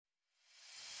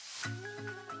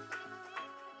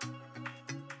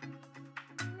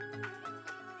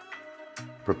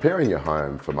Preparing your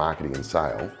home for marketing and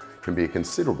sale can be a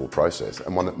considerable process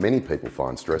and one that many people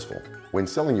find stressful. When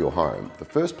selling your home, the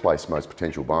first place most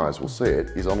potential buyers will see it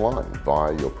is online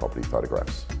via your property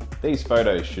photographs. These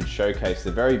photos should showcase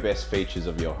the very best features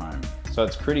of your home, so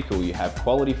it's critical you have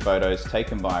quality photos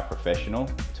taken by a professional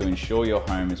to ensure your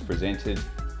home is presented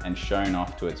and shown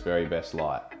off to its very best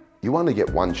light. You only get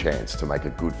one chance to make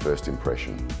a good first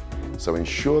impression, so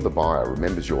ensure the buyer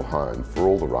remembers your home for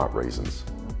all the right reasons.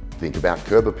 Think about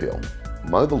curb appeal.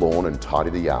 Mow the lawn and tidy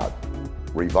the yard.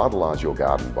 Revitalise your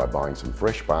garden by buying some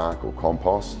fresh bark or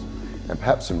compost and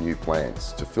perhaps some new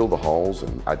plants to fill the holes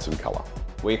and add some colour.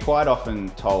 We're quite often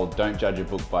told don't judge a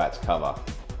book by its cover,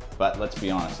 but let's be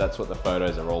honest, that's what the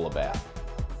photos are all about.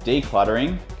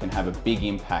 Decluttering can have a big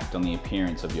impact on the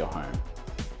appearance of your home.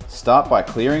 Start by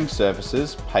clearing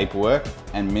surfaces, paperwork,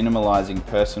 and minimalising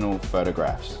personal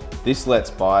photographs. This lets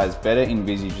buyers better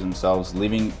envisage themselves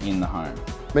living in the home.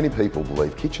 Many people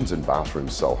believe kitchens and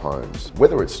bathrooms sell homes.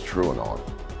 Whether it's true or not,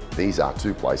 these are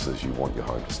two places you want your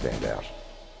home to stand out.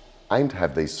 Aim to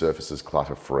have these surfaces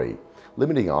clutter-free,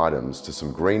 limiting items to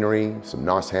some greenery, some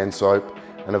nice hand soap,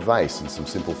 and a vase and some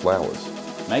simple flowers.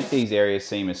 Make these areas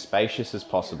seem as spacious as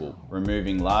possible.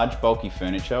 Removing large, bulky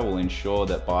furniture will ensure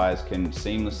that buyers can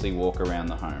seamlessly walk around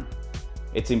the home.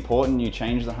 It's important you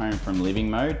change the home from living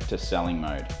mode to selling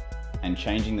mode, and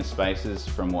changing the spaces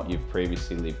from what you've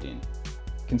previously lived in.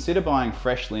 Consider buying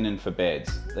fresh linen for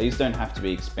beds. These don't have to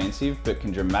be expensive, but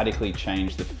can dramatically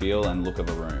change the feel and look of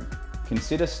a room.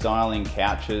 Consider styling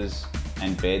couches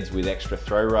and beds with extra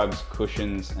throw rugs,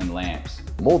 cushions, and lamps.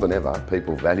 More than ever,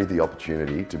 people value the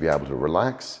opportunity to be able to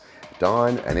relax,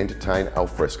 dine, and entertain al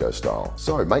fresco style.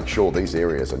 So make sure these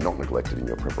areas are not neglected in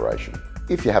your preparation.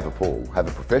 If you have a pool, have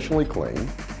it professionally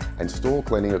cleaned and store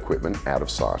cleaning equipment out of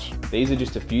sight. These are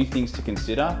just a few things to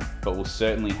consider, but will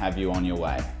certainly have you on your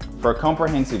way. For a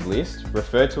comprehensive list,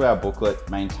 refer to our booklet,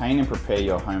 Maintain and Prepare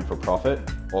Your Home for Profit,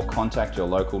 or contact your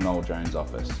local Noel Jones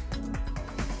office.